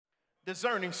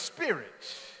discerning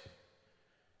spirits.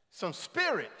 Some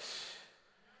spirits.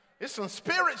 It's some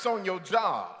spirits on your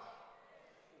job.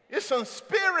 It's some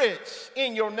spirits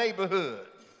in your neighborhood.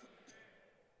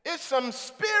 It's some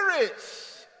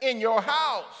spirits in your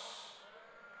house.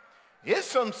 It's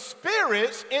some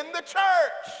spirits in the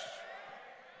church.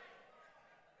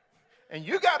 And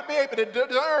you got to be able to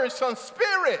discern some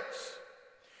spirits.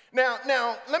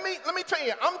 Now, let me tell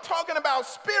you, I'm talking about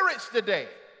spirits today.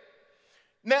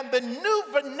 Now, the new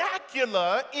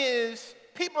vernacular is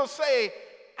people say,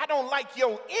 I don't like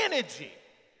your energy.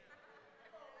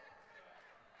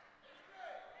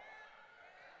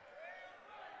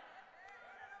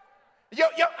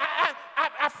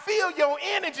 I feel your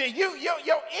energy.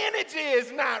 Your energy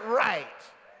is not right.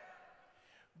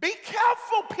 Be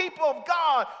careful, people of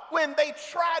God, when they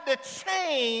try to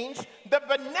change the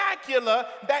vernacular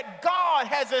that God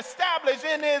has established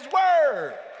in his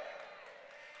word.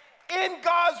 In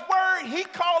God's word, he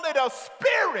called it a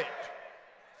spirit.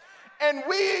 And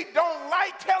we don't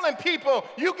like telling people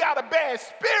you got a bad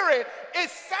spirit. It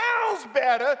sounds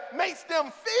better, makes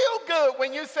them feel good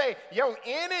when you say your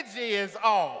energy is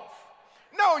off.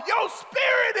 No, your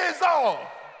spirit is off.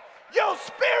 Your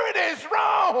spirit is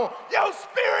wrong. Your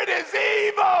spirit is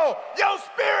evil. Your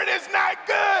spirit is not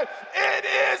good. It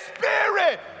is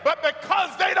spirit. But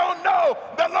because they don't know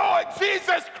the Lord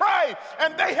Jesus Christ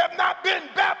and they have not been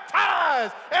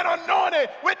baptized and anointed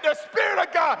with the Spirit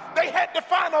of God, they had to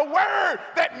find a word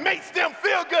that makes them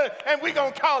feel good, and we're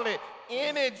going to call it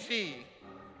energy.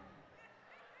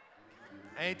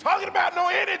 I ain't talking about no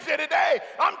energy today.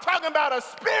 I'm talking about a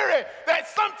spirit that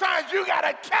sometimes you got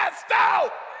to cast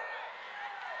out.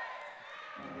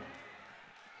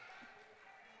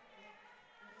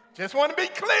 Just want to be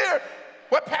clear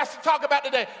what Pastor talked about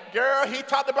today. Girl, he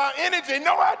talked about energy.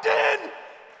 No, I didn't.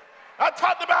 I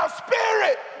talked about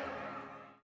spirit.